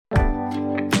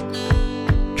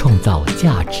造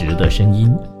价值的声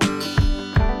音。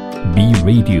B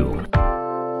Radio。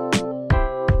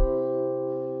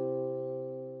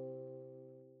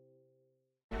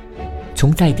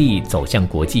从在地走向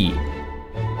国际，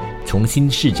从新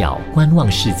视角观望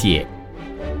世界，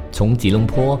从吉隆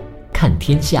坡看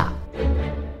天下。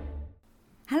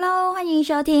Hello， 欢迎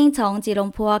收听从吉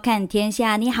隆坡看天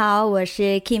下。你好，我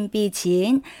是 Kim 碧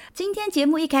琴。今天节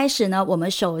目一开始呢，我们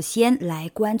首先来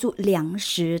关注粮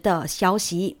食的消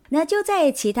息。那就在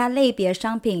其他类别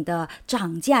商品的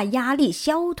涨价压力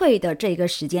消退的这个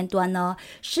时间段呢，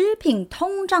食品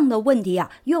通胀的问题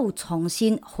又重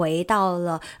新回到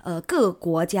了各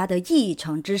国家的议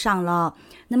程之上了。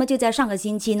那么就在上个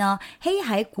星期呢，黑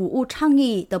海谷物倡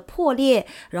议的破裂，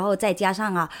然后再加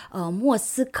上莫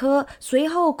斯科随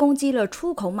后攻击了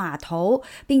出口码头，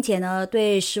并且呢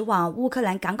对驶往乌克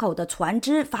兰港口的船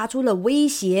只发出了威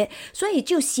胁，所以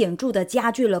就显著的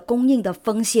加剧了供应的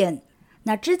风险。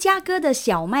那芝加哥的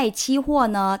小麦期货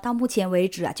呢，到目前为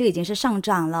止就已经是上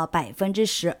涨了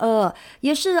 12%，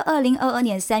 也是2022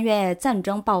年3月战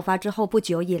争爆发之后不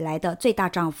久以来的最大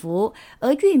涨幅。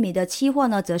而玉米的期货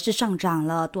呢，则是上涨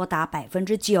了多达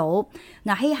 9%。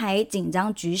 那黑海紧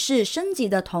张局势升级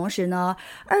的同时呢，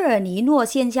厄尔尼诺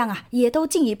现象也都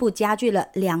进一步加剧了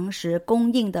粮食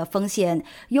供应的风险，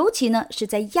尤其呢是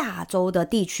在亚洲的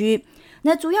地区。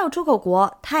那主要出口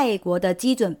国泰国的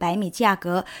基准白米价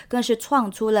格更是创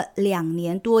出了2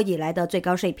年多以来的最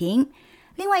高水平。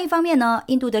另外一方面呢，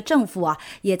印度的政府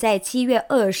也在7月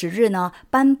20日呢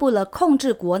颁布了控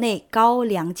制国内高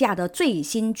粮价的最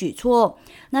新举措。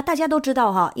那大家都知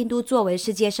道印度作为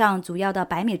世界上主要的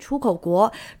白米出口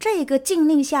国，这个禁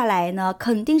令下来呢，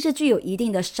肯定是具有一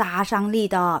定的杀伤力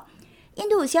的。印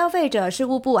度消费者事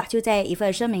务部就在一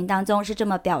份声明当中是这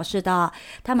么表示的，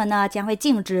他们呢将会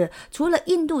禁止除了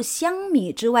印度香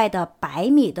米之外的白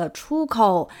米的出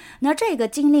口。那这个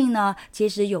禁令呢，其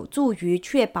实有助于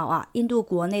确保印度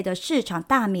国内的市场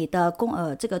大米的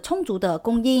这个充足的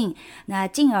供应，那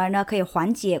进而呢可以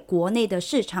缓解国内的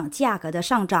市场价格的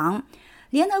上涨。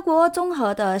联合国综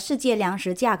合的世界粮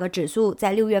食价格指数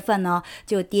在6月份呢，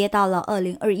就跌到了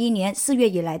2021年4月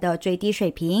以来的最低水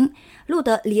平，录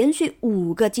得连续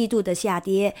5个季度的下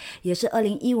跌，也是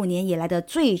2015年以来的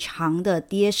最长的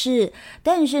跌势。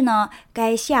但是呢，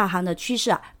该下行的趋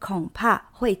势恐怕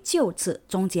会就此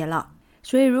终结了。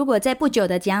所以如果在不久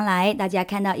的将来，大家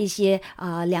看到一些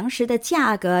粮食的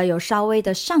价格有稍微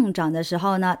的上涨的时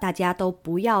候呢，大家都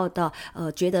不要的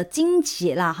觉得惊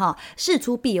奇了事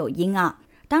出必有因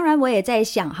当然我也在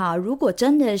想如果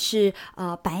真的是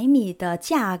白米的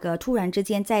价格突然之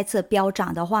间再次飙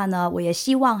涨的话呢，我也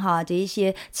希望这一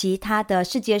些其他的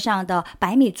世界上的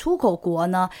白米出口国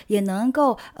呢，也能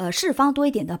够释放多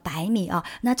一点的白米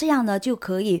那这样呢就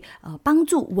可以帮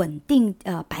助稳定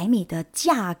白米的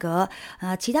价格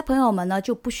其他朋友们呢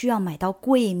就不需要买到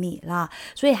贵米啦。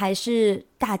所以还是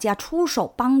大家出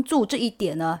手帮助这一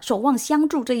点呢，守望相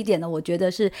助这一点呢，我觉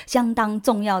得是相当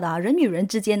重要的人与人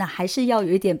之间呢，还是要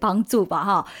有一点帮助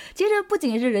吧其实不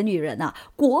仅是人与人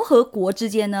国和国之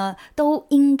间呢，都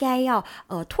应该要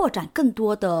拓展更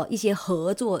多的一些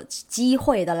合作机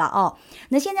会的啦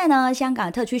那现在呢，香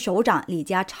港特区首长李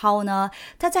家超呢，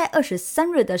他在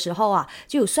23日的时候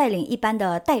就有率领一般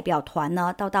的代表团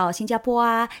呢，到新加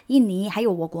坡印尼还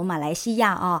有我国马来西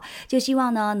亚就希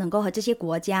望呢能够和这些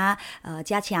国家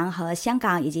加强和香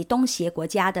港以及东协国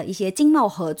家的一些经贸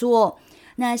合作。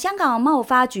那香港贸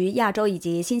发局亚洲以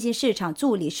及新兴市场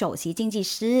助理首席经济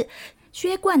师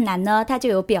薛冠南呢，他就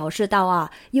有表示到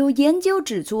有研究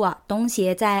指出东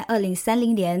协在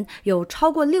2030年有超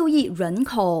过6亿人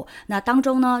口，那当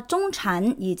中呢，中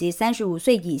产以及35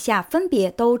岁以下分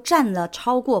别都占了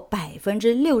超过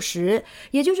 60%，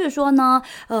 也就是说呢，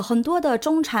很多的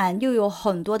中产又有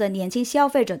很多的年轻消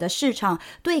费者的市场，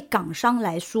对港商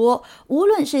来说，无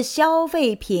论是消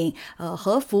费品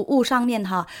和服务上面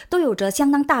都有着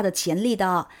相当大的潜力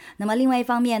的。那么另外一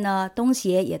方面呢，东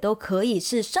协也都可以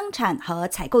是生产和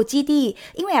采购基地，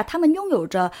因为他们拥有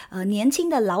着年轻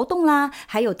的劳动啦，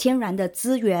还有天然的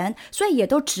资源，所以也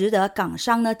都值得港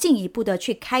商呢进一步的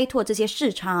去开拓这些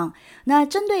市场。那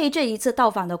针对这一次到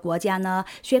访的国家呢，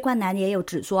薛冠南也有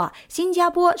指出新加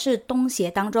坡是东协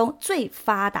当中最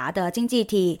发达的经济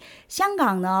体，香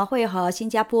港呢会和新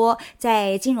加坡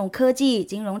在金融科技、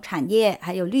金融产业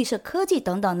还有绿色科技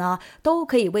等等呢，都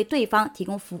可以为对方提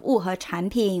供服务和产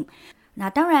品。那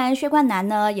当然，薛冠南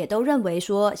呢也都认为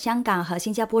说，香港和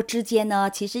新加坡之间呢，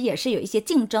其实也是有一些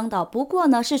竞争的，不过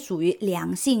呢是属于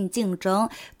良性竞争，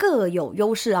各有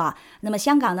优势啊。那么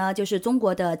香港呢，就是中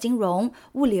国的金融、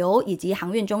物流以及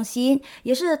航运中心，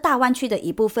也是大湾区的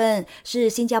一部分，是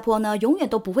新加坡呢永远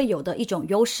都不会有的一种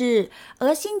优势。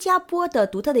而新加坡的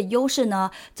独特的优势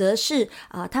呢，则是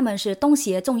他们是东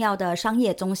协重要的商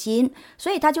业中心，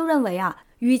所以他就认为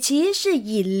与其是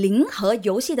以零和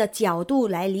游戏的角度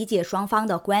来理解双方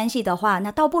的关系的话，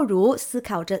那倒不如思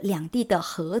考着两地的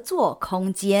合作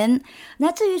空间。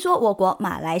那至于说我国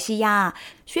马来西亚，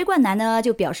薛冠南呢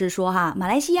就表示说马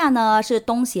来西亚呢是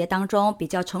东协当中比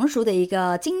较成熟的一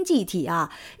个经济体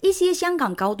一些香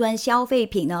港高端消费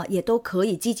品呢也都可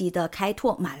以积极的开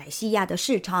拓马来西亚的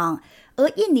市场。而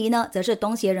印尼呢，则是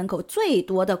东协人口最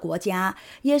多的国家，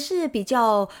也是比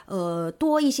较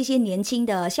多一些年轻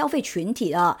的消费群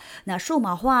体了。那数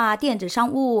码化、电子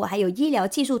商务，还有医疗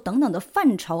技术等等的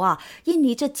范畴印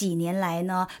尼这几年来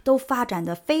呢，都发展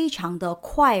得非常的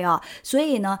快所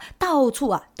以呢，到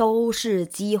处都是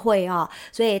机会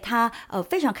所以他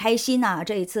非常开心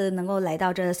这一次能够来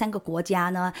到这3个国家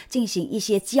呢，进行一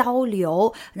些交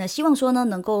流。那希望说呢，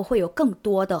能够会有更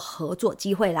多的合作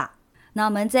机会啦。那我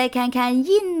们再看看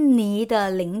印尼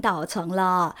的领导层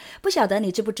了，不晓得你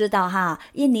知不知道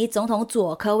印尼总统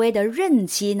佐科威的任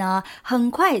期呢，很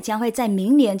快将会在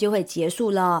明年就会结束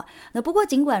了。那不过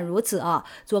尽管如此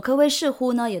佐科威似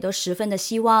乎呢也都十分的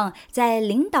希望，在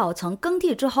领导层更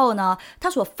替之后呢，他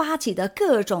所发起的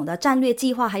各种的战略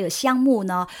计划还有项目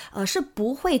呢，是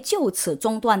不会就此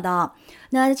中断的。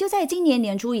那就在今年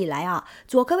年初以来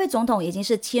佐科威总统已经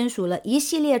是签署了一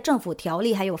系列政府条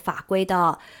例还有法规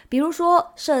的，比如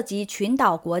说涉及群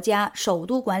岛国家首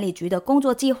都管理局的工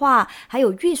作计划，还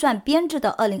有预算编制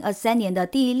的2023年的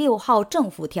第6号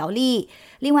政府条例。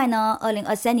另外呢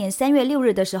，2023年3月6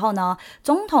日的时候呢，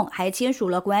总统还签署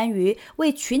了关于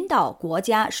为群岛国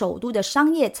家首都的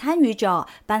商业参与者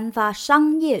颁发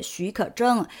商业许可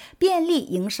证、便利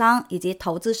营商以及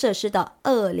投资设施的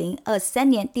2023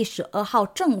年第12号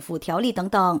政府条例等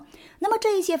等。那么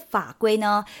这一些法规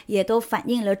呢，也都反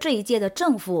映了这一届的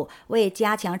政府为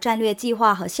加强战略计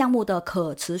划和项目的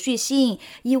可持续性，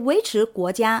以维持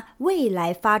国家未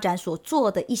来发展所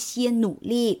做的一些努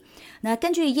力。那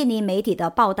根据印尼媒体的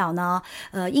报道呢，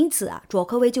因此佐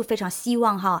科威就非常希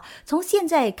望从现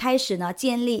在开始呢，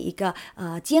建立一个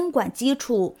监管基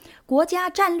础，国家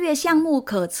战略项目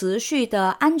可持续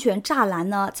的安全栅栏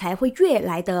呢，才会越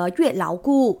来的越牢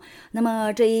固。那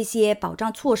么这一些保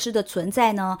障措施的存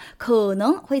在呢，可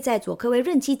能会在佐科威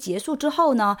任期结束之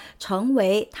后呢，成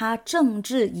为他政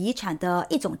治遗产的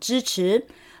一种支持。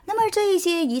那么这一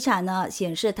些遗产呢，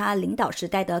显示他领导时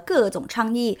代的各种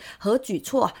倡议和举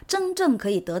措真正可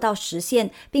以得到实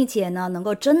现，并且呢，能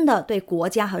够真的对国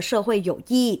家和社会有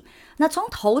益。那从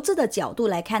投资的角度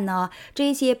来看呢，这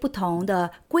一些不同的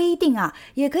规定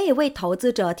也可以为投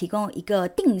资者提供一个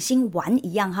定心丸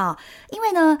一样因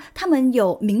为呢，他们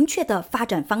有明确的发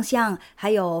展方向，还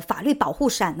有法律保护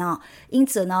伞呢，因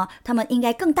此呢，他们应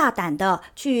该更大胆的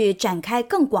去展开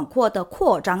更广阔的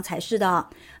扩张才是的。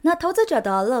那投资者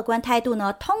的乐观态度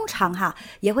呢，通常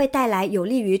也会带来有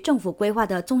利于政府规划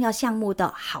的重要项目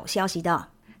的好消息的。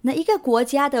那一个国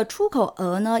家的出口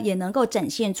额呢，也能够展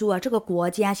现出这个国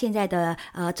家现在的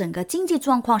整个经济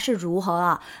状况是如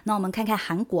何那我们看看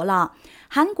韩国了。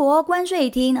韩国关税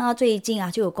厅呢，最近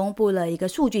就有公布了一个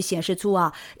数据显示出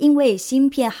因为芯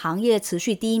片行业持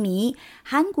续低迷，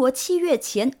韩国7月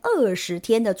前20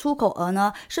天的出口额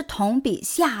呢，是同比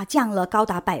下降了高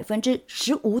达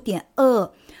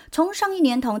 15.2%， 从上一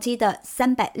年同期的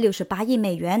368亿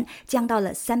美元降到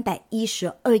了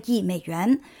312亿美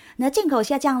元。那进口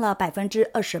下降了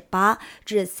 28%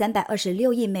 至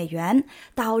326亿美元，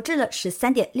导致了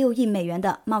 13.6亿美元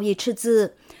的贸易赤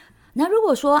字。那如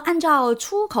果说按照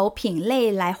出口品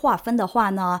类来划分的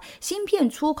话呢，芯片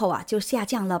出口就下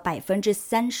降了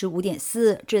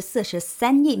 35.4% 至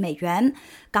43亿美元，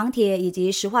钢铁以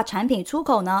及石化产品出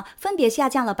口呢，分别下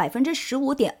降了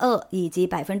 15.2% 以及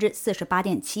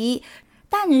 48.7%。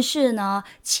但是呢，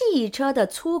汽车的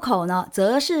出口呢，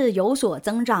则是有所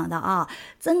增长的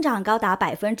增长高达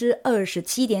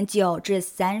 27.9% 至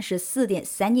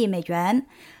 34.3亿美元。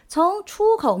从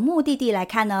出口目的地来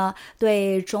看呢，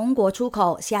对中国出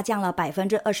口下降了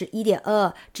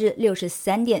 21.2% 至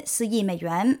 63.4亿美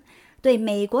元。对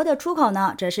美国的出口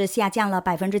呢，则是下降了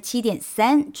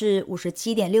 7.3% 至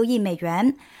 57.6亿美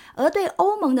元，而对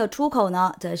欧盟的出口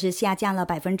呢，则是下降了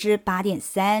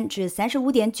 8.3% 至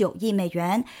 35.9亿美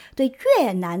元，对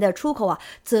越南的出口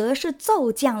则是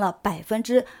骤降了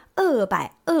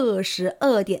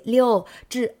 222.6%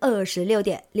 至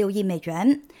 26.6亿美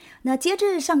元。那截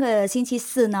至上个星期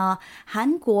四呢，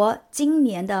韩国今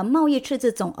年的贸易赤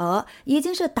字总额已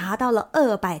经是达到了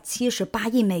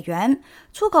278亿美元，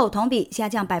出口同比下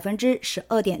降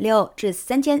 12.6% 至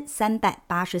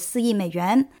3384亿美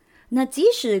元。那即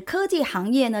使科技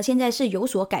行业呢现在是有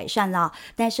所改善了，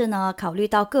但是呢考虑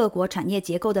到各国产业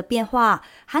结构的变化，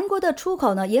韩国的出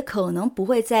口呢也可能不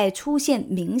会再出现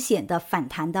明显的反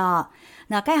弹的。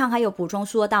那该行还有补充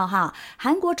说到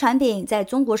韩国产品在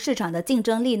中国市场的竞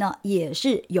争力呢也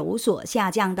是有所下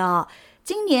降的。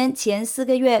今年前4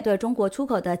个月对中国出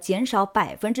口的减少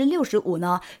 65%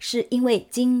 呢，是因为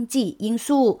经济因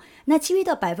素，那其余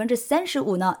的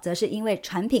 35% 呢，则是因为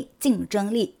产品竞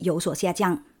争力有所下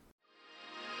降。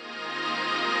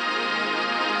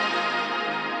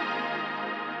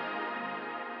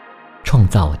创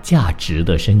造价值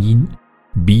的声音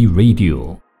B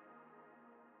Radio。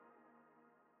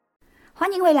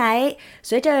欢迎回来。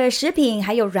随着食品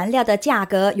还有燃料的价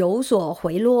格有所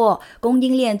回落，供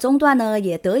应链中断呢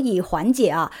也得以缓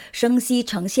解升息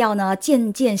成效呢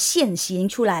渐渐现形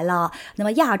出来了。那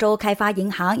么亚洲开发银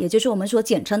行，也就是我们所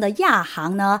简称的亚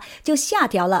行呢，就下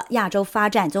调了亚洲发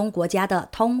展中国家的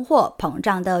通货膨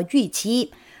胀的预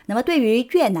期。那么对于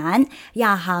越南，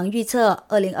亚行预测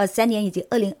2023年以及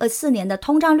2024年的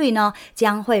通胀率呢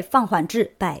将会放缓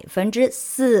至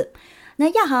 4%。那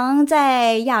亚行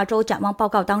在亚洲展望报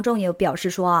告当中也有表示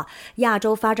说亚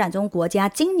洲发展中国家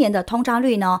今年的通胀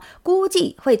率呢，估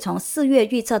计会从4月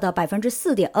预测的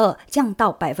 4.2% 降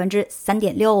到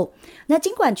 3.6%。那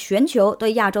尽管全球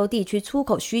对亚洲地区出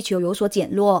口需求有所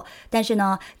减弱，但是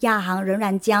呢，亚行仍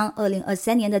然将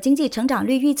2023年的经济成长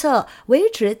率预测维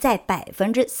持在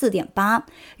 4.8%。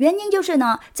原因就是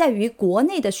呢，在于国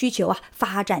内的需求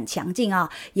发展强劲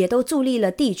也都助力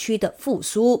了地区的复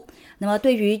苏。那么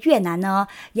对于越南呢，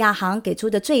亚行给出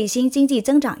的最新经济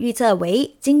增长预测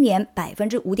为今年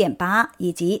 5.8%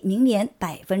 以及明年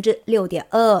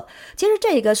 6.2%。其实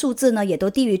这个数字呢也都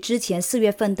低于之前4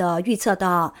月份的预测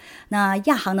的。那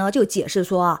亚行呢就解释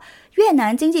说越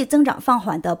南经济增长放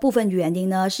缓的部分原因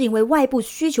呢，是因为外部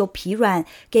需求疲软，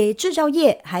给制造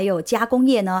业还有加工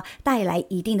业呢带来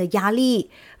一定的压力。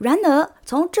然而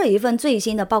从这一份最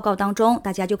新的报告当中，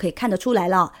大家就可以看得出来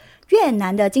了，越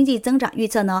南的经济增长预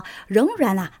测呢，仍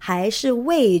然还是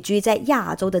位居在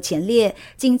亚洲的前列，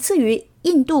仅次于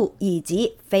印度以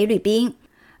及菲律宾。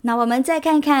那我们再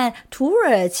看看土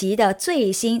耳其的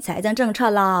最新财政政策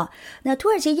了。那土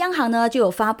耳其央行呢就有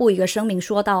发布一个声明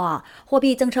说到货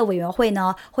币政策委员会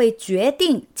呢会决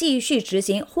定继续执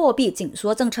行货币紧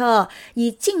缩政策，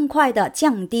以尽快的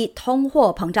降低通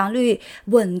货膨胀率，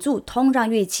稳住通胀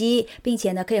预期，并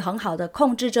且呢可以很好的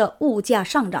控制着物价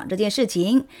上涨这件事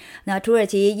情。那土耳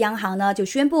其央行呢就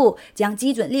宣布将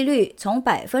基准利率从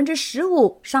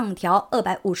 15% 上调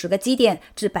250个基点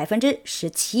至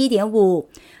 17.5%。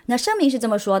那声明是这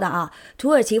么说的土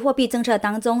耳其货币政策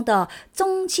当中的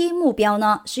中期目标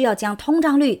呢，是要将通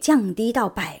胀率降低到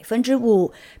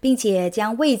 5%， 并且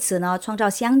将为此呢创造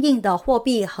相应的货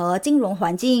币和金融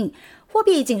环境。货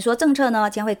币紧缩政策呢，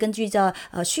将会根据着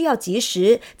需要及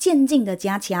时渐进的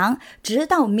加强，直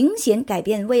到明显改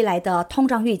变未来的通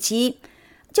胀预期。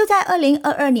就在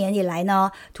2022年以来呢，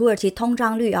土耳其通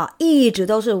胀率一直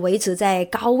都是维持在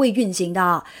高位运行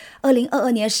的。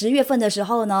2022年10月份的时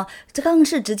候呢，这更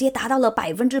是直接达到了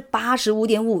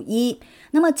 85.51%。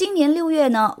那么今年6月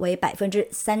呢，为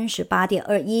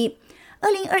 38.21%。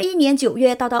2021年9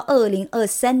月到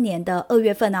2023年的2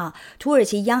月份土耳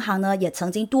其央行呢也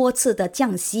曾经多次的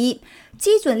降息，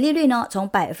基准利率呢从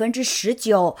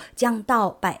 19% 降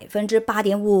到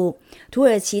 8.5%。土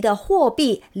耳其的货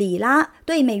币里拉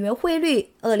对美元汇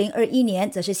率2021年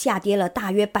则是下跌了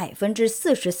大约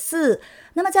 44%。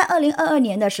那么在2022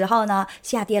年的时候呢，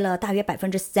下跌了大约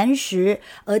 30%，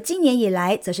 而今年以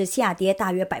来则是下跌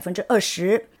大约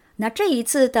 20%。那这一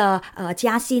次的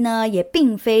加息呢，也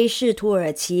并非是土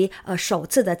耳其首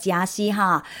次的加息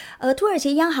土耳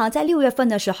其央行在6月份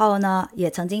的时候呢，也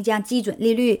曾经将基准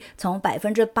利率从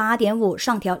 8.5%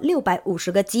 上调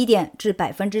650个基点至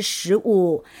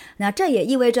 15%。那这也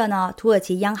意味着呢，土耳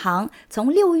其央行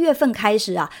从6月份开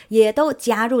始也都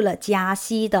加入了加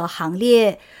息的行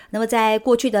列。那么在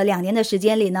过去的2年的时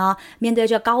间里呢，面对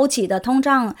着高企的通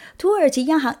胀，土耳其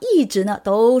央行一直呢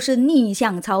都是逆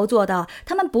向操作的，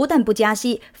他们不但不加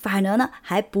息，反而呢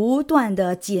还不断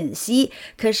的减息，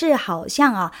可是好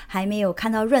像还没有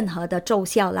看到任何的奏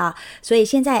效啦，所以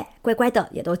现在乖乖的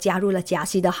也都加入了加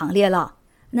息的行列了。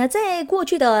那在过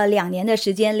去的2年的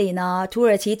时间里呢，土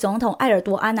耳其总统埃尔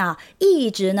多安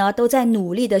一直呢都在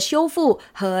努力的修复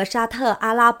和沙特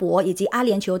阿拉伯以及阿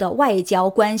联酋的外交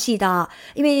关系的。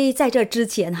因为在这之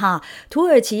前土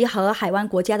耳其和海湾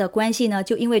国家的关系呢，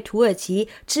就因为土耳其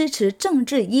支持政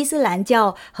治伊斯兰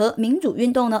教和民主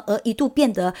运动呢，而一度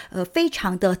变得非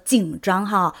常的紧张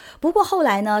不过后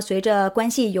来呢，随着关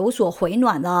系有所回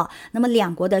暖了，那么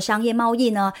两国的商业贸易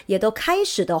呢，也都开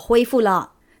始的恢复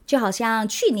了。就好像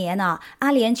去年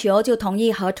阿联酋就同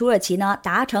意和土耳其呢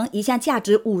达成一项价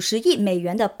值50亿美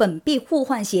元的本币互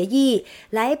换协议，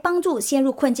来帮助陷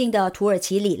入困境的土耳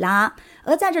其里拉。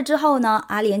而在这之后呢，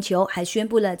阿联酋还宣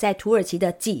布了在土耳其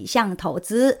的几项投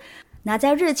资。那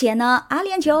在日前呢，阿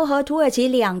联酋和土耳其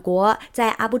两国在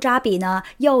阿布扎比呢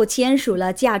又签署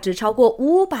了价值超过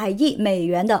500亿美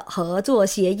元的合作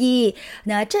协议。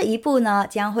那这一步呢，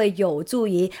将会有助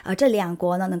于这两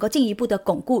国呢能够进一步的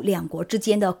巩固两国之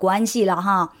间的关系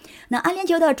了那阿联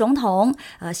酋的总统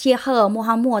谢赫穆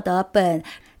罕默德本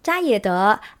扎耶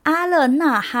德阿勒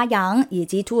纳哈扬以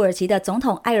及土耳其的总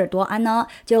统埃尔多安呢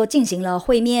就进行了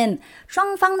会面，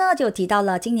双方呢就提到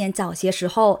了今年早些时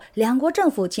候两国政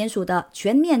府签署的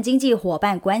全面经济伙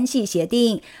伴关系协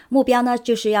定，目标呢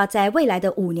就是要在未来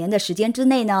的5年的时间之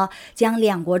内呢，将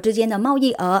两国之间的贸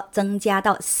易额增加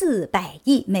到400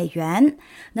亿美元。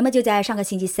那么就在上个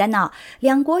星期三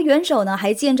两国元首呢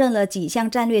还见证了几项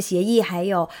战略协议，还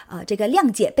有这个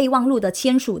谅解备忘录的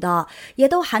签署的，也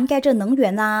都涵盖着能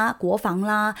源国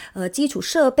防基础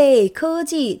设备、科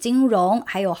技、金融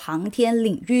还有航天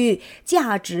领域，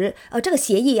价值这个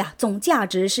协议总价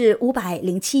值是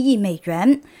507亿美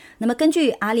元。那么根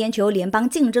据阿联酋联邦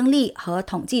竞争力和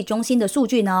统计中心的数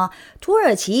据呢，土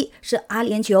耳其是阿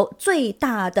联酋最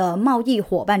大的贸易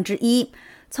伙伴之一。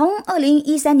从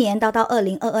2013年到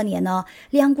2022年呢，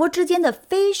两国之间的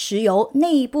非石油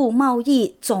内部贸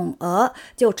易总额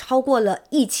就超过了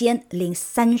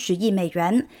1030亿美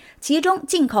元，其中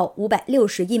进口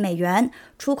560亿美元，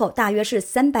出口大约是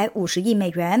350亿美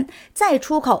元，再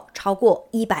出口超过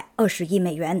120亿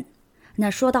美元。那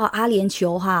说到阿联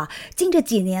酋近这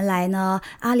几年来呢，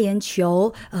阿联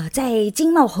酋在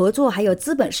经贸合作还有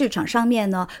资本市场上面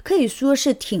呢，可以说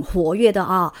是挺活跃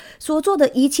的所做的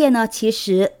一切呢，其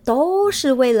实都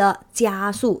是为了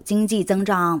加速经济增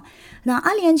长。那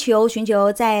阿联酋寻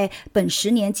求在本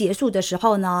10年结束的时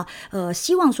候呢，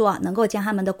希望说能够将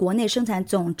他们的国内生产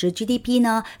总值 GDP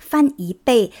呢翻1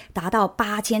倍，达到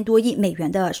8000多亿美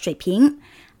元的水平。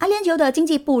阿联酋的经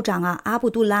济部长阿卜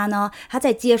杜拉呢，他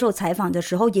在接受采访的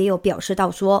时候也有表示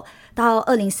到说，到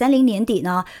2030年底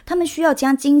呢，他们需要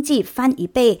将经济翻1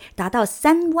倍，达到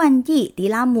3万亿迪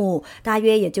拉姆，大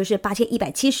约也就是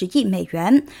8170亿美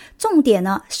元。重点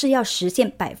呢是要实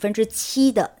现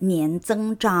7%的年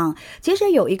增长。其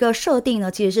实有一个设定呢，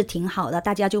其实是挺好的，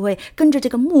大家就会跟着这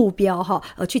个目标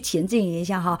去前进一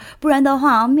下不然的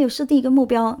话没有设定一个目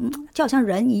标，就好像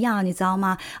人一样，你知道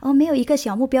吗？没有一个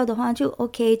小目标的话就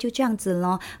OK。就这样子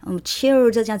了chill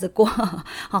就这样子过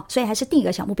所以还是定一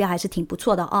个小目标还是挺不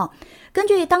错的根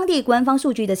据当地官方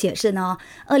数据的显示呢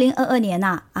，2022年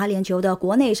阿联酋的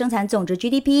国内生产总值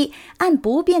GDP 按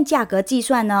不变价格计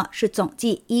算呢，是总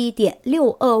计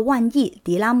 1.62 万亿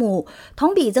迪拉姆，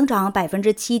同比增长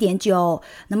 7.9%。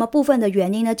 那么部分的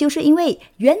原因呢，就是因为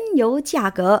原油价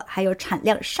格还有产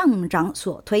量上涨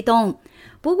所推动。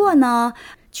不过呢，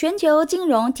全球金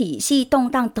融体系动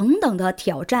荡等等的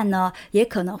挑战呢，也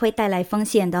可能会带来风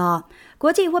险的。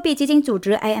国际货币基金组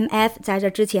织 IMF 在这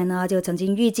之前呢，就曾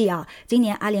经预计今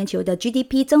年阿联酋的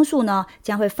GDP 增速呢，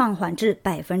将会放缓至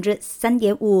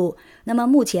 3.5%。那么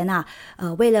目前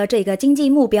为了这个经济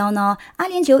目标呢，阿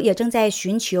联酋也正在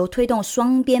寻求推动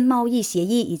双边贸易协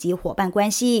议以及伙伴关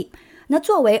系。那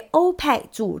作为欧派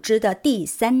组织的第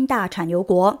3大产油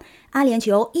国，阿联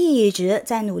酋一直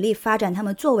在努力发展他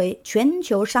们作为全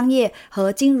球商业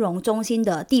和金融中心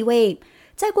的地位。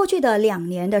在过去的2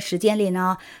年的时间里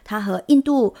呢，它和印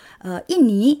度、印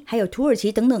尼还有土耳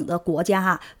其等等的国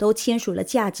家都签署了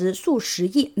价值数十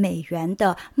亿美元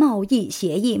的贸易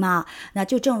协议嘛。那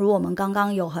就正如我们刚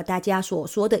刚有和大家所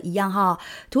说的一样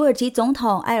土耳其总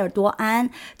统埃尔多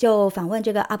安就访问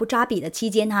这个阿布扎比的期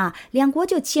间两国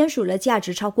就签署了价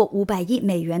值超过500亿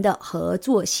美元的合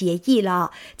作协议了，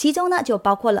其中呢就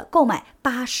包括了购买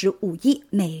85亿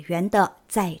美元的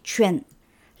债券。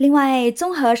另外，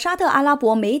综合沙特阿拉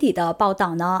伯媒体的报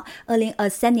道呢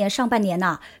，2023年上半年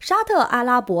沙特阿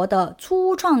拉伯的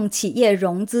初创企业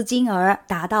融资金额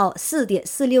达到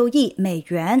 4.46 亿美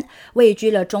元，位居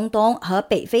了中东和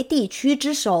北非地区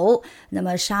之首。那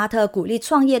么沙特鼓励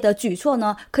创业的举措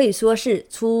呢，可以说是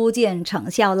初见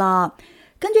成效了。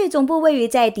根据总部位于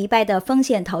在迪拜的风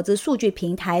险投资数据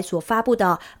平台所发布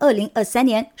的2023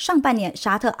年上半年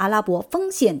沙特阿拉伯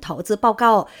风险投资报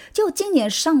告，就今年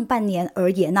上半年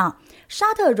而言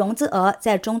沙特融资额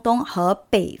在中东和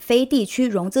北非地区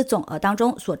融资总额当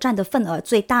中所占的份额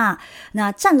最大，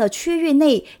那占了区域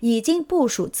内已经部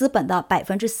署资本的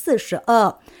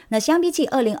 42%， 那相比起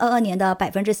2022年的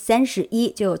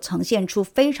 31%， 就呈现出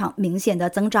非常明显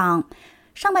的增长。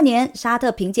上半年沙特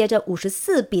凭借着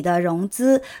54笔的融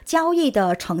资交易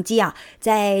的成绩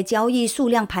在交易数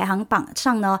量排行榜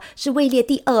上呢是位列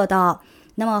第2的，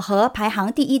那么和排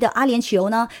行第1的阿联酋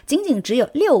呢仅仅只有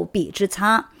6笔之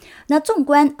差。那纵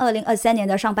观2023年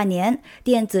的上半年，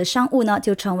电子商务呢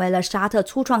就成为了沙特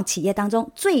初创企业当中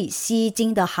最吸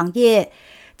金的行业。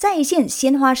在线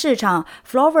鲜花市场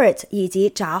Flowert 以及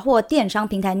杂货电商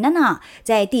平台 Nana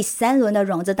在第3轮的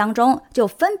融资当中就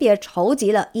分别筹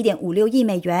集了 1.56 亿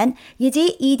美元以及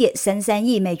 1.33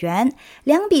 亿美元，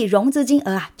两笔融资金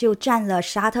额就占了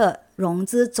沙特融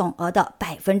资总额的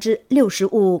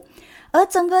 65%。而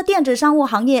整个电子商务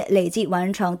行业累计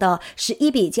完成的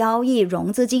11笔交易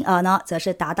融资金额呢，则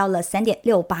是达到了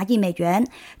 3.68 亿美元，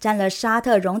占了沙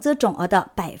特融资总额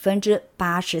的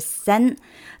 83%。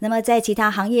那么在其他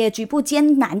行业举步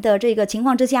艰难的这个情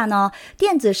况之下呢，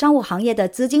电子商务行业的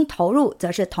资金投入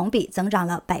则是同比增长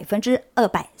了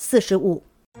 245%。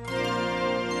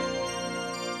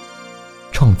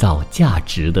 创造价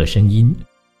值的声音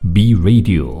B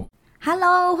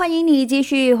Radio。Hello， 欢迎你继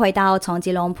续回到从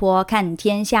吉隆坡看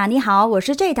天下。你好，我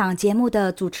是这档节目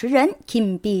的主持人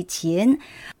Kim 碧琴。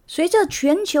随着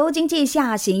全球经济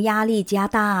下行压力加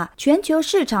大，全球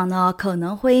市场呢可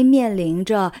能会面临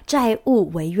着债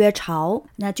务违约潮。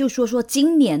那就说说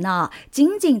今年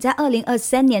仅仅在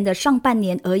2023年的上半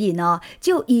年而已呢，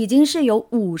就已经是有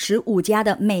55家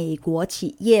的美国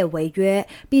企业违约，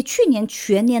比去年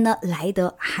全年呢来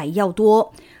得还要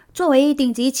多。作为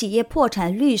顶级企业破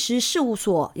产律师事务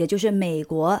所，也就是美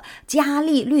国嘉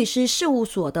利律师事务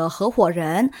所的合伙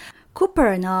人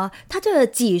Cooper 呢，他这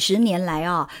几十年来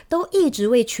都一直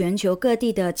为全球各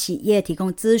地的企业提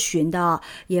供咨询的，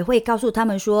也会告诉他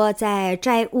们说在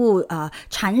债务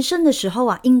缠身的时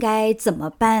候应该怎么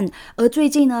办。而最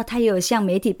近呢，他也有向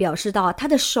媒体表示到他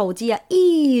的手机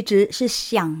一直是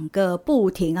响个不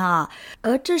停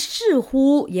而这似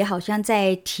乎也好像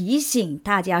在提醒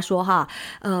大家说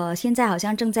现在好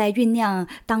像正在酝酿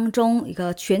当中一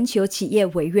个全球企业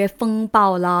违约风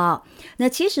暴了。那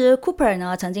其实 Cooper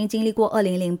呢曾经经历过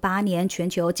2008年全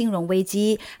球金融危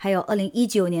机，还有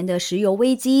2019年的石油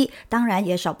危机，当然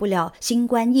也少不了新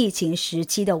冠疫情时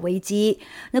期的危机。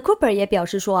那 Cooper 也表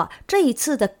示说这一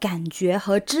次的感觉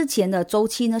和之前的周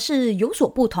期呢是有所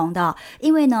不同的，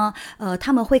因为呢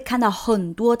他们会看到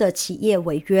很多的企业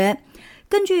违约。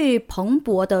根据彭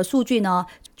博的数据呢，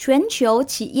全球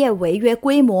企业违约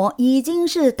规模已经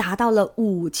是达到了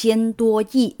5000多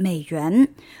亿美元。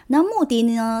那穆迪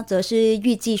呢，则是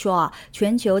预计说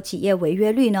全球企业违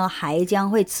约率呢还将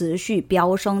会持续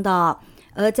飙升的。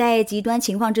而在极端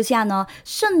情况之下呢，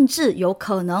甚至有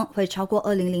可能会超过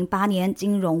2008年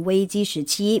金融危机时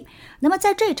期。那么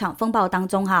在这场风暴当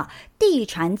中地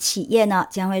产企业呢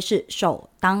将会是首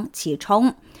当其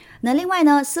冲。那另外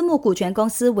呢，私募股权公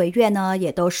司违约呢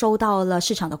也都受到了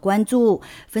市场的关注，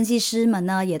分析师们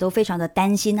呢也都非常的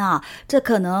担心这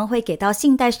可能会给到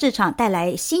信贷市场带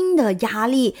来新的压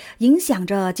力，影响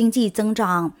着经济增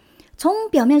长。从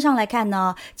表面上来看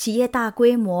呢，企业大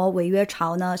规模违约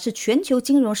潮呢是全球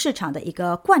金融市场的一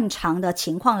个惯常的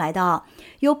情况来的。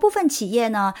有部分企业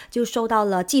呢就受到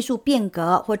了技术变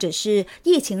革或者是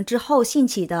疫情之后兴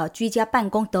起的居家办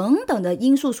公等等的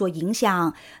因素所影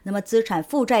响，那么资产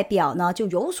负债表呢就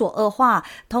有所恶化，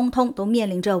通通都面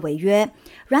临着违约。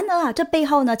然而这背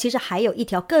后呢其实还有一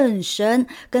条更深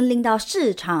更令到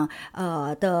市场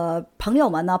的朋友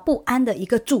们呢不安的一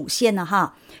个主线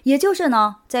也就是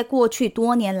呢在过去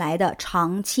多年来的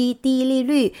长期低利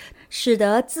率使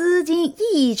得资金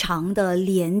异常的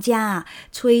廉价，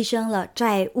催生了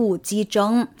债务激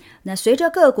增。那随着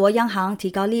各国央行提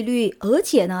高利率，而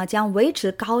且呢将维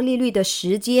持高利率的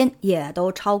时间也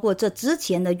都超过这之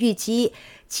前的预期，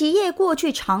企业过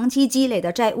去长期积累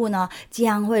的债务呢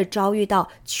将会遭遇到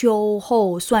秋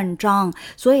后算账，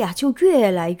所以就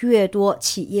越来越多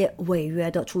企业违约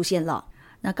的出现了。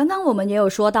那刚刚我们也有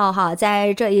说到哈，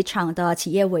在这一场的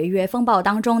企业违约风暴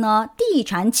当中呢，地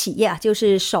产企业就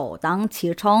是首当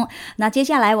其冲。那接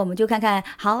下来我们就看看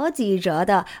好几则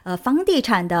的房地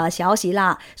产的消息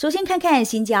啦。首先看看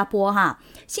新加坡哈，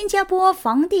新加坡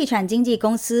房地产经纪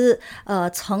公司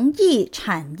诚毅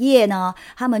产业呢，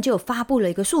他们就发布了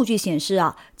一个数据显示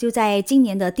啊，就在今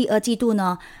年的第2季度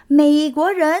呢，美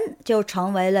国人就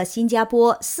成为了新加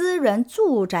坡私人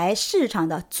住宅市场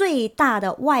的最大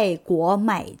的外国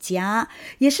买家，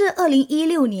也是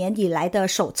2016年以来的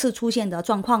首次出现的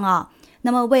状况啊。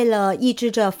那么为了抑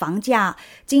制这房价，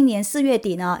今年4月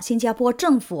底呢，新加坡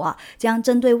政府将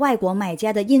针对外国买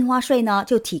家的印花税呢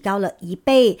就提高了1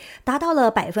倍，达到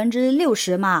了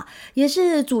60%嘛，也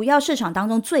是主要市场当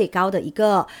中最高的一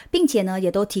个，并且呢也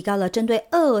都提高了针对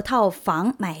2套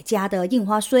房买家的印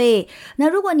花税。那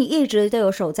如果你一直都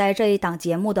有守在这一档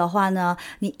节目的话呢，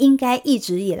你应该一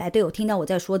直以来都有听到我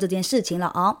在说这件事情了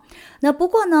啊。那不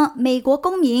过呢，美国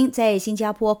公民在新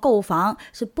加坡购房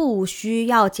是不需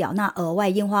要缴纳额外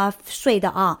印花税的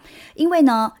啊，因为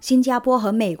呢，新加坡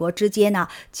和美国之间呢，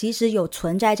其实有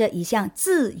存在着一项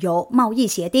自由贸易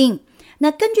协定。那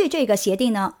根据这个协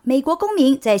定呢，美国公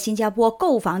民在新加坡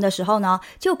购房的时候呢，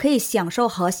就可以享受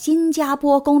和新加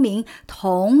坡公民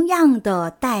同样的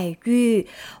待遇。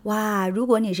哇，如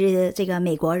果你是这个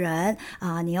美国人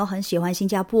你又很喜欢新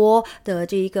加坡的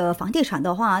这个房地产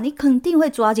的话，你肯定会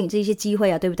抓紧这些机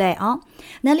会对不对啊？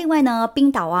那另外呢，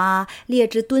冰岛列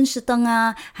支敦士登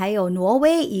还有挪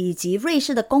威以及瑞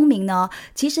士的公民呢，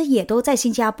其实也都在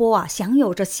新加坡享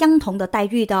有着相同的待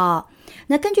遇的。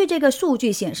那根据这个数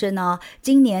据显示呢，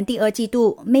今年第2季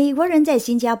度，美国人在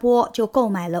新加坡就购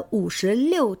买了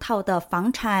56套的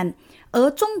房产，而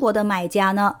中国的买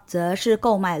家呢，则是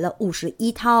购买了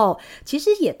51套，其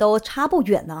实也都差不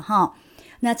远了哈。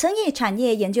那诚毅产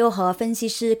业研究和分析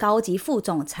师高级副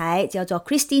总裁叫做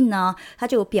Christine 呢，他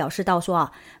就表示到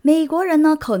说美国人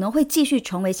呢可能会继续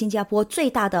成为新加坡最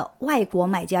大的外国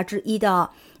买家之一的，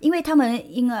因为他们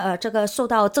这个受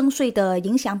到增税的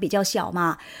影响比较小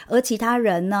嘛，而其他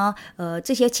人呢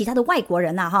这些其他的外国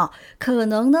人可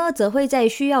能呢则会在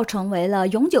需要成为了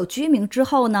永久居民之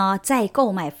后呢再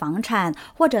购买房产，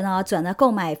或者呢转而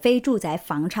购买非住宅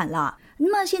房产了。那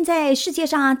么现在世界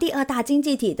上第2大经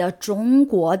济体的中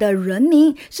国的人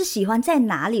民是喜欢在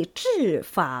哪里置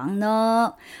房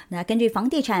呢？那根据房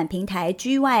地产平台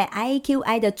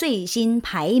GYIQI 的最新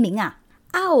排名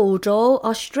澳洲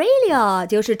Australia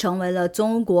就是成为了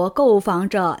中国购房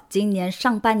者今年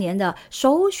上半年的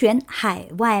首选海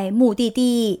外目的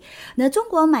地。那中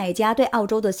国买家对澳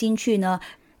洲的兴趣呢，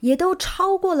也都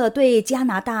超过了对加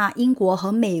拿大、英国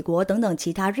和美国等等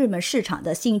其他热门市场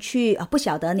的兴趣不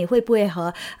晓得你会不会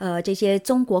和这些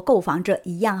中国购房者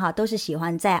一样都是喜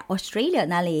欢在 Australia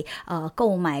那里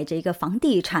购买这个房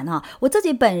地产我自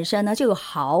己本身呢就有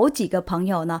好几个朋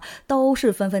友呢都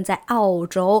是纷纷在澳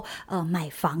洲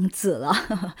买房子了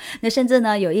那甚至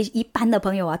呢有一半的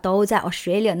朋友都在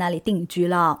Australia 那里定居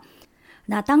了。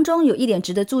那当中有一点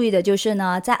值得注意的就是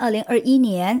呢，在2021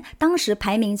年，当时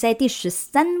排名在第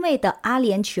13位的阿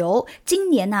联酋，今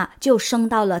年就升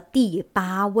到了第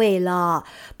8位了。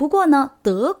不过呢，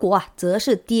德国则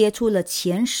是跌出了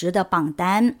前10的榜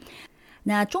单。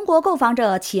那中国购房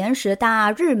者前10大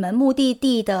热门目的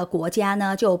地的国家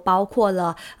呢，就包括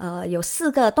了有4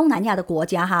个东南亚的国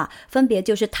家分别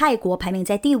就是泰国排名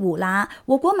在第5啦，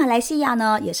我国马来西亚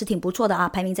呢也是挺不错的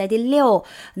排名在第6，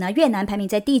那越南排名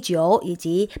在第9，以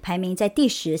及排名在第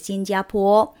10新加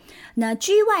坡。那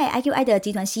GYIQI 的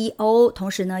集团 CEO 同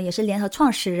时呢也是联合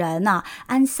创始人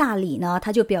安萨里呢，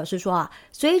他就表示说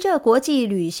随着国际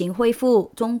旅行恢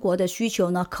复，中国的需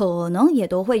求呢可能也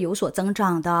都会有所增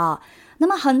长的。那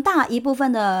么很大一部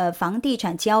分的房地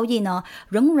产交易呢，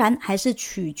仍然还是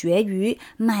取决于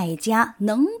买家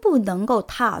能不能够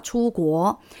踏出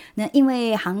国。那因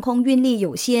为航空运力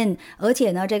有限，而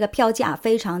且呢这个票价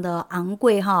非常的昂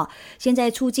贵现在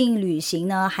出境旅行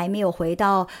呢还没有回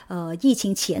到疫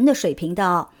情前的水平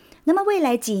的。那么未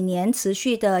来几年持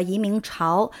续的移民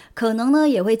潮，可能呢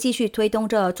也会继续推动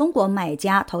着中国买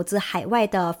家投资海外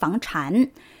的房产。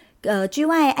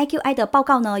GYIQI 的报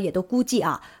告呢也都估计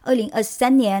2023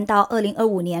年到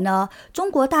2025年呢，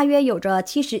中国大约有着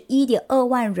 71.2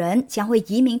 万人将会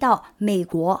移民到美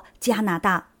国、加拿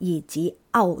大以及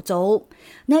澳洲。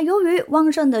那由于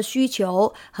旺盛的需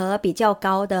求和比较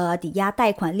高的抵押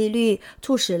贷款利率，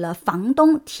促使了房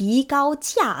东提高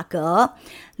价格。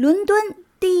伦敦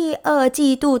第2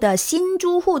季度的新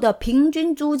租户的平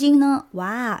均租金呢，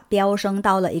飙升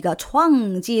到了一个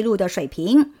创纪录的水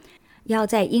平。要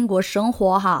在英国生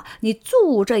活哈，你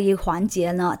住这一环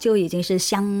节呢，就已经是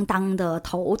相当的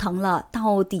头疼了。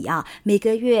到底每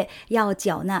个月要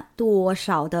缴纳多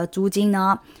少的租金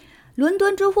呢？伦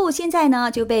敦住户现在呢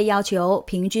就被要求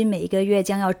平均每个月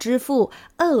将要支付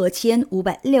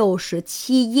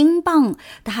2567英镑，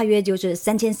大约就是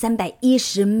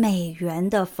3310美元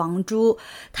的房租，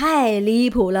太离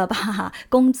谱了吧？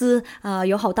工资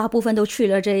有好大部分都去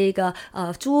了这一个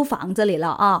租房这里了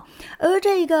啊。而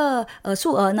这个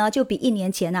数额呢就比1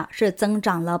年前是增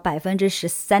长了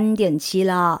 13.7%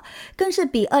 了，更是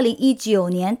比2019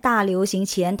年大流行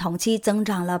前同期增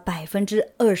长了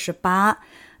 28%。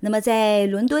那么在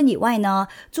伦敦以外呢，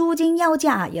租金要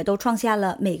价也都创下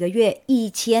了每个月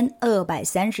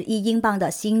1231英镑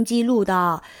的新纪录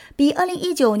的，比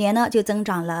2019年呢就增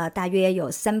长了大约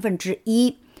有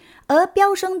1/3。而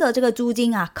飙升的这个租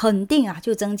金肯定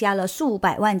就增加了数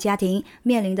百万家庭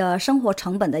面临的生活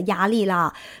成本的压力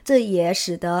啦。这也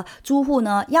使得租户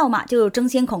呢，要么就争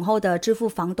先恐后的支付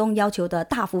房东要求的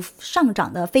大幅上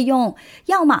涨的费用，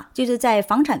要么就是在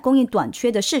房产供应短缺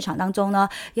的市场当中呢，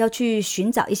要去寻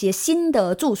找一些新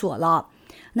的住所了。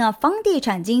那房地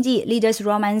产经纪 Leaders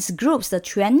Romance Groups 的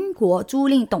全国租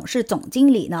赁董事总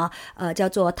经理呢，叫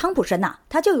做汤普森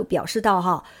他就有表示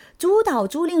到主导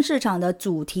租赁市场的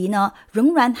主题呢，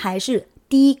仍然还是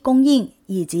低供应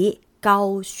以及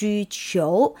高需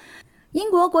求。英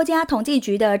国国家统计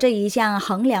局的这一项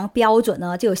衡量标准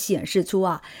呢，就显示出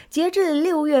截至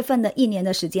6月份的1年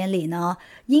的时间里呢，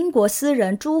英国私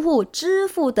人租户支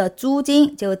付的租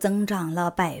金就增长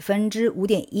了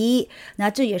 5.1%， 那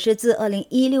这也是自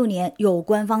2016年有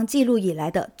官方记录以来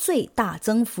的最大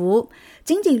增幅。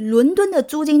仅仅伦敦的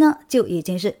租金呢，就已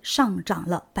经是上涨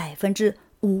了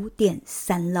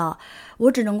 5.3% 了。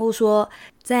我只能够说，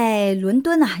在伦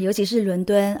敦尤其是伦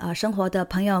敦生活的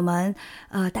朋友们，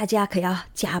大家可要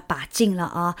加把劲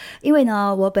了因为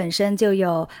呢，我本身就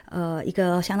有一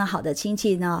个相当好的亲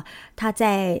戚呢，他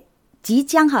在即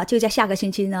将就在下个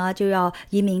星期呢就要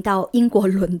移民到英国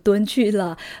伦敦去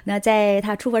了。那在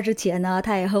他出发之前呢，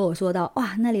他也和我说到，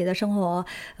哇，那里的生活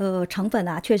成本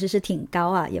确实是挺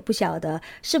高也不晓得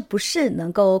是不是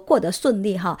能够过得顺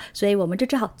利所以我们就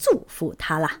只好祝福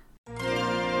他啦。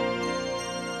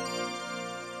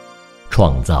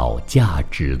创造价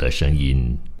值的声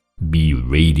音 Be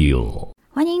Radio，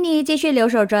欢迎你继续留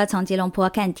守着从吉隆坡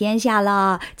看天下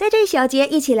了。在这一小节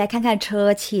一起来看看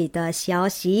车企的消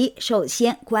息。首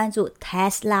先关注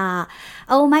Tesla。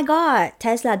 Oh my god，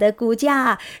 Tesla 的股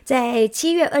价在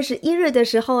7月21日的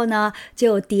时候呢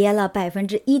就跌了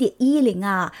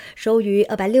 1.10%收于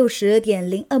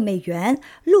 260.02 美元，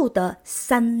录得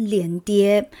3连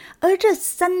跌。而这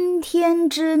3天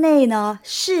之内呢，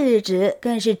市值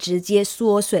更是直接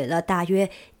缩水了大约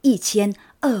1200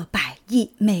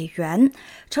亿美元，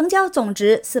成交总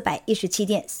值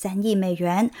 417.3 亿美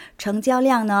元，成交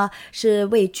量呢是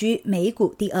位居美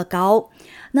股第2高。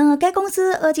那该公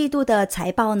司2季度的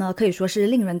财报呢，可以说是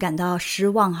令人感到失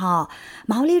望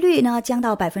毛利率呢降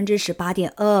到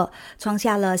 18.2%， 创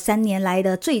下了3年来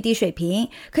的最低水平，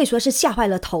可以说是吓坏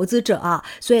了投资者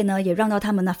所以呢也让到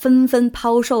他们呢纷纷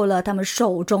抛售了他们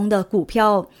手中的股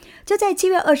票。就在7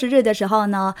月20日的时候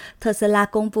呢，特斯拉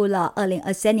公布了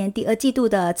2023年第2季度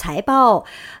的财报。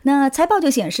那财报就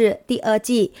显示，第2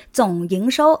季总营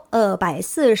收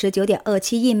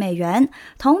 249.27 亿美元，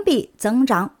同比增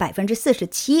长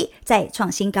 47%， 再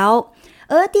创新高。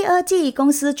而第2季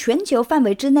公司全球范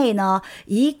围之内呢，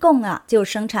一共就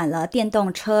生产了电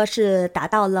动车是达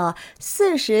到了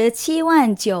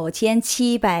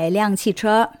479700辆汽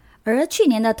车，而去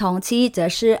年的同期则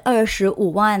是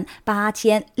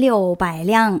258600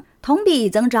辆，同比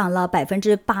增长了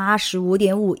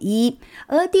 85.51%。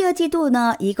 而第2季度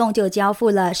呢，一共就交付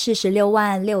了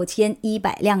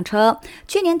466100辆车，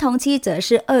去年同期则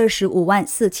是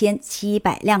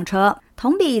254700辆车，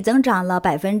同比增长了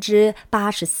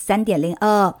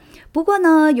 83.02%。 不过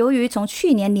呢，由于从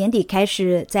去年年底开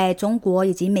始，在中国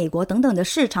以及美国等等的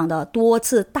市场的多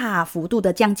次大幅度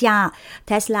的降价，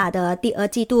 Tesla 的第2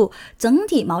季度整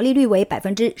体毛利率为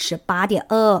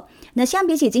 18.2%， 那相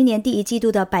比起今年第1季度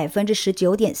的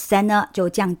 19.3% 呢，就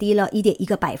降低了 1.1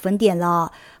 个百分点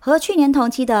了。和去年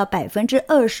同期的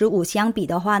 25% 相比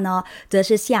的话呢，则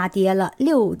是下跌了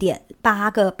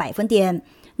 6.8 个百分点。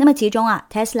那么其中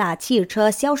Tesla 汽车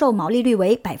销售毛利率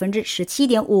为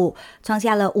 17.5%， 创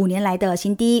下了5年来的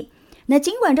新低。那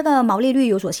尽管这个毛利率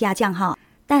有所下降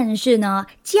但是呢，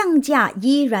降价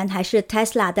依然还是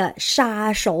Tesla 的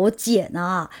杀手锏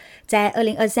啊。在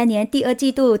2023年第二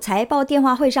季度财报电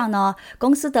话会上呢，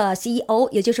公司的 CEO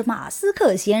也就是马斯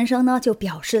克先生呢就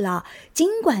表示了，尽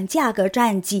管价格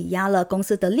战挤压了公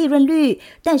司的利润率，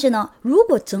但是呢，如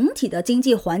果整体的经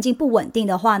济环境不稳定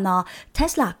的话呢，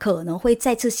 Tesla 可能会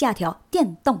再次下调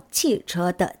电动汽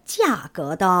车的价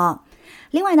格的。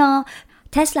另外呢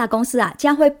，Tesla 公司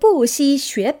将会不惜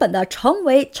血本的成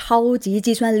为超级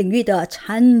计算领域的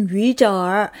参与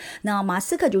者。那马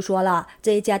斯克就说了，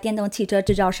这一家电动汽车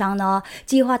制造商呢，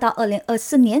计划到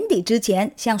2024年底之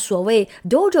前，向所谓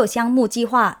Dojo 项目计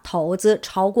划投资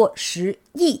超过10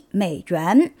亿美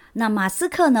元。那马斯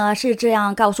克呢是这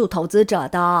样告诉投资者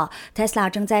的， Tesla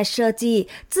正在设计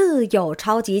自有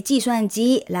超级计算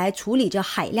机来处理着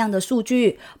海量的数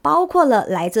据，包括了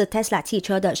来自 Tesla 汽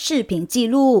车的视频记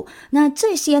录。那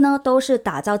这些呢都是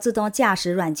打造自动驾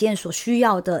驶软件所需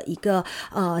要的一个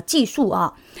技术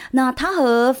啊。那他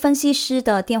和分析师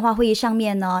的电话会议上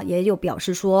面呢，也有表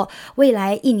示说，未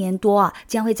来1年多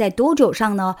将会在 Dojo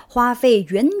上呢花费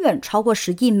远远超过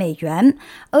10亿美元，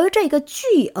而这个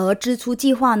巨额支出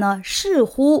计划呢，似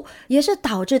乎也是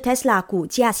导致 Tesla 股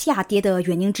价下跌的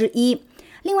原因之一。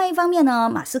另外一方面呢，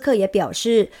马斯克也表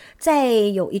示，在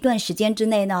有一段时间之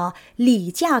内呢，锂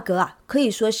价格可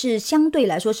以说是相对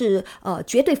来说是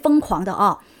绝对疯狂的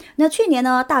啊。那去年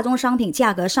呢，大宗商品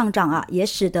价格上涨也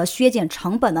使得削减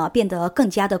成本变得更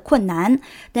加的困难。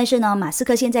但是呢，马斯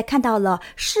克现在看到了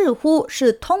似乎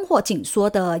是通货紧缩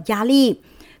的压力。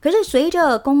可是随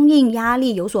着供应压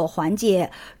力有所缓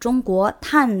解，中国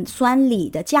碳酸锂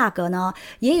的价格呢，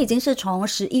也已经是从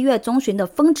11月中旬的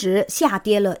峰值下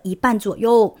跌了一半左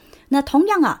右。那同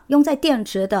样用在电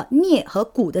池的镍和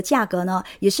钴的价格呢，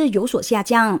也是有所下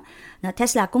降。那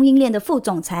Tesla 供应链的副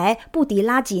总裁布迪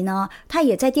拉吉呢，他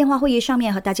也在电话会议上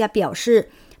面和大家表示，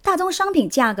大宗商品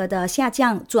价格的下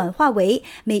降转化为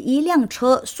每一辆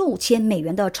车数千美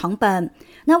元的成本。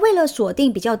那为了锁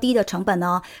定比较低的成本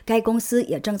呢，该公司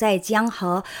也正在将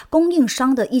和供应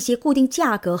商的一些固定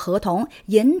价格合同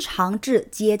延长至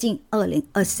接近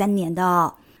2023年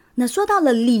的。那说到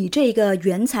了锂这个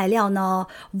原材料呢，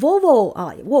 沃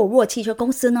尔沃汽车公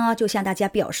司呢就向大家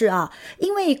表示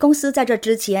因为公司在这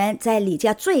之前在锂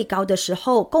价最高的时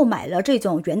候购买了这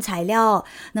种原材料，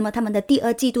那么他们的第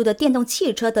二季度的电动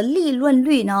汽车的利润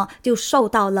率呢就受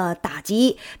到了打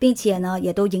击，并且呢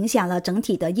也都影响了整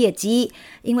体的业绩。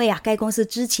因为该公司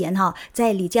之前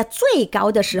在锂价最高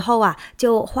的时候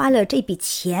就花了这笔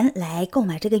钱来购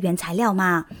买这个原材料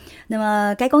嘛。那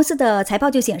么该公司的财报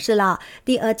就显示了，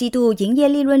第二季度营业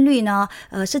利润率呢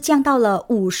是降到了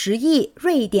50亿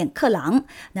瑞典克朗，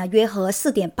那约合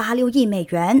4.86亿美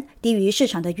元，低于市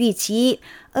场的预期。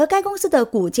而该公司的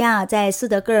股价在斯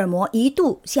德哥尔摩一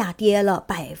度下跌了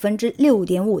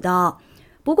 6.5% 的。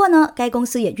不过呢，该公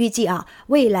司也预计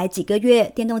未来几个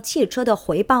月电动汽车的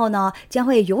回报呢将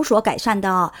会有所改善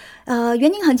的。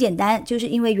原因很简单，就是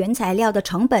因为原材料的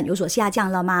成本有所下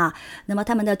降了嘛。那么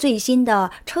他们的最新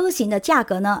的车型的价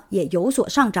格呢也有所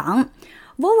上涨。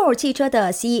Volvo 汽车的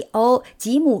CEO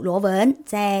吉姆罗文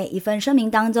在一份声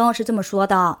明当中是这么说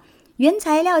的，原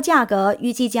材料价格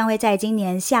预计将会在今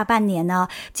年下半年呢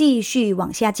继续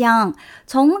往下降。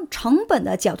从成本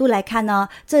的角度来看呢，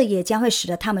这也将会使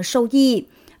得他们受益。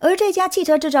而这家汽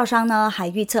车制造商呢还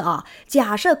预测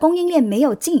假设供应链没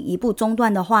有进一步中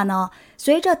断的话呢，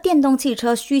随着电动汽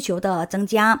车需求的增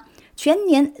加，全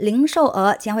年零售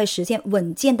额将会实现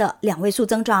稳健的2位数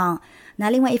增长。那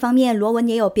另外一方面，罗文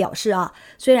也有表示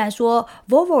虽然说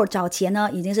Volvo 早前呢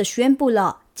已经是宣布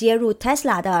了接入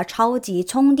Tesla 的超级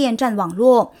充电站网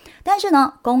络，但是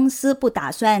呢公司不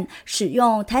打算使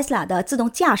用 Tesla 的自动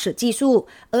驾驶技术，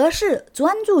而是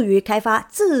专注于开发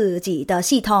自己的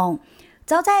系统。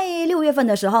早在6月份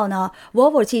的时候呢，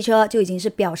 Volvo 汽车就已经是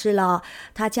表示了，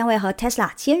它将会和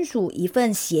Tesla 签署一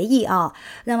份协议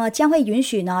那么将会允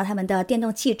许呢他们的电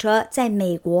动汽车在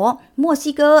美国、墨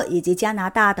西哥以及加拿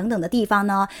大等等的地方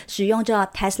呢使用着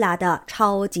Tesla 的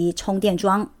超级充电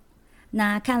桩。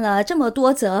那看了这么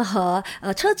多则和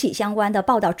车企相关的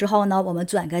报道之后呢，我们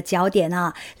转个焦点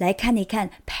来看一看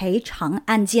赔偿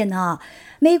案件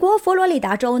美国佛罗里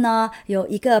达州呢有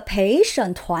一个陪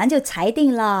审团就裁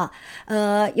定了，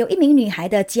有一名女孩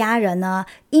的家人呢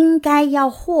应该要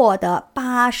获得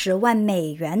80万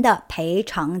美元的赔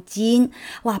偿金。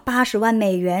哇，80万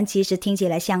美元其实听起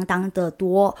来相当的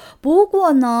多。不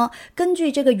过呢，根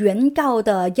据这个原告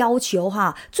的要求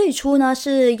最初呢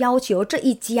是要求这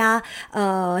一家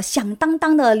响当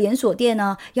当的连锁店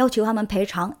呢，要求他们赔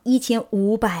偿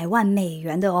1500万美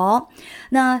元的哦。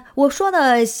那我说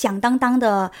的响当当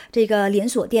的这个连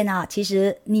锁店啊，其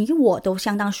实你我都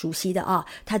相当熟悉的啊，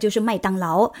它就是麦当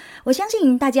劳。我相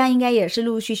信大家应该也是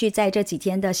陆陆续续在这几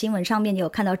天的新闻上面有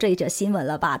看到这一则新闻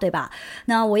了吧，对吧？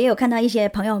那我也有看到一些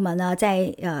朋友们呢，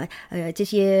在这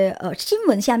些新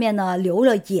闻下面呢留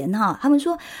了言哈，他们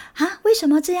说为什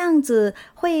么这样子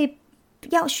会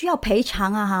需要赔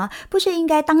偿啊？不是应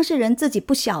该当事人自己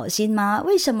不小心吗？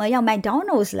为什么要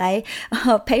McDonald's 来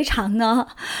赔偿呢？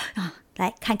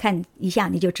来看看一下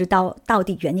你就知道到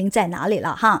底原因在哪里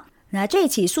了哈。那这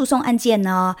起诉讼案件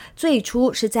呢，最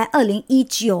初是在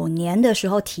2019年的时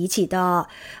候提起的，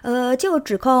就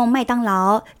指控麦当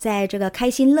劳在这个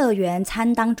开心乐园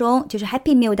餐当中，就是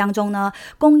Happy Meal 当中呢，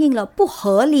供应了不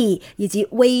合理以及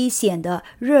危险的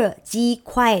热鸡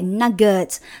块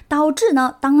Nuggets， 导致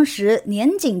呢，当时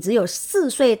年仅只有4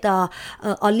岁的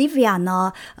Olivia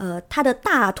呢，她的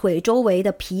大腿周围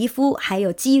的皮肤还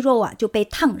有肌肉啊就被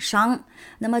烫伤。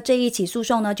那么这一起诉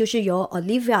讼呢，就是由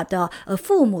Olivia 的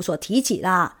父母所提起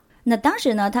啦。那当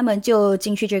时呢，他们就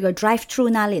进去这个 drive-thru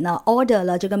那里呢 order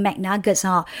了这个 McNuggets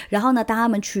啊，然后呢，当他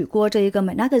们取过这个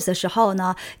McNuggets 的时候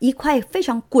呢，一块非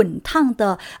常滚烫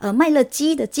的麦乐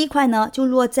鸡的鸡块呢，就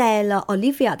落在了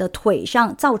Olivia 的腿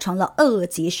上，造成了2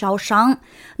级烧伤。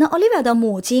那 Olivia 的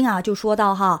母亲啊，就说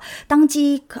到当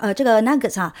这个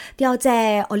Nuggets 啊掉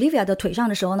在 Olivia 的腿上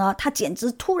的时候呢，她简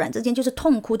直突然之间就是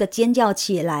痛哭的尖叫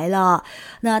起来了。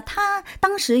那她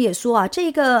当时也说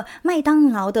这个麦当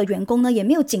劳的员工呢，也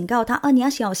没有警告他你要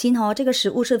小心这个食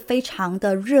物是非常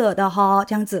的热的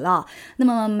这样子了。那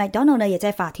么 McDonald 呢也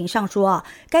在法庭上说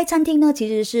该餐厅呢其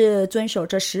实是遵守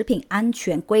着食品安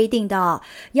全规定的，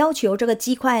要求这个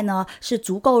鸡块呢是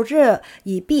足够热，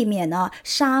以避免呢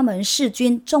沙门氏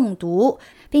菌中毒，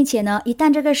并且呢一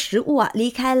旦这个食物离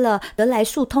开了得来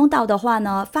速通道的话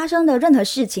呢，发生的任何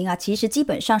事情其实基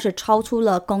本上是超出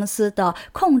了公司的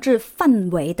控制范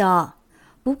围的。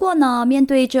不过呢，面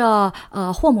对着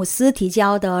霍姆斯提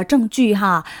交的证据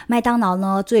麦当劳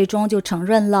呢最终就承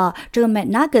认了这个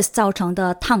McNuggets 造成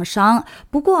的烫伤。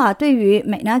不过对于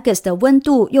McNuggets 的温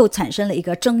度又产生了一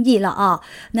个争议了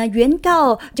那原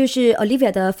告就是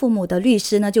Olivia 的父母的律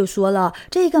师呢就说了，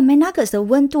这个 McNuggets 的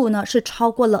温度呢是超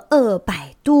过了200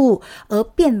度，而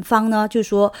辩方呢就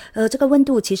说这个温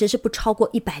度其实是不超过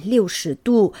160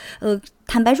度。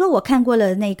坦白说我看过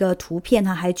了那个图片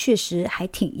还确实还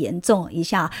挺严重一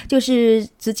下，就是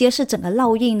直接是整个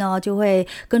烙印呢就会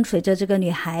跟随着这个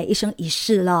女孩一生一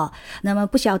世了。那么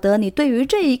不晓得你对于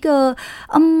这一个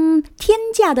天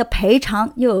价的赔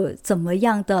偿又有怎么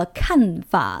样的看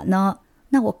法呢？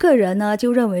那我个人呢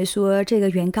就认为说，这个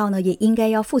原告呢也应该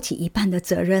要负起一半的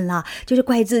责任啦，就是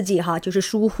怪自己就是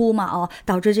疏忽嘛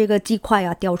导致这个鸡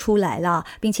块掉出来了，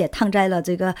并且烫在了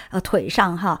这个腿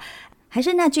上还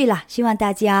是那句啦，希望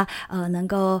大家能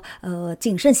够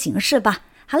谨慎行事吧。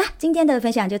好了，今天的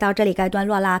分享就到这里该段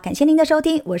落啦，感谢您的收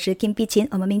听，我是 Kim 碧琴，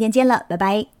我们明天见了，拜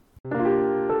拜。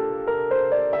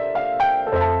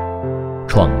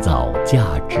创造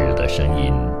价值的声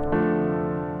音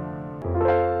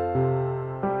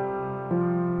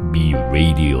 ，Be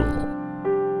Radio。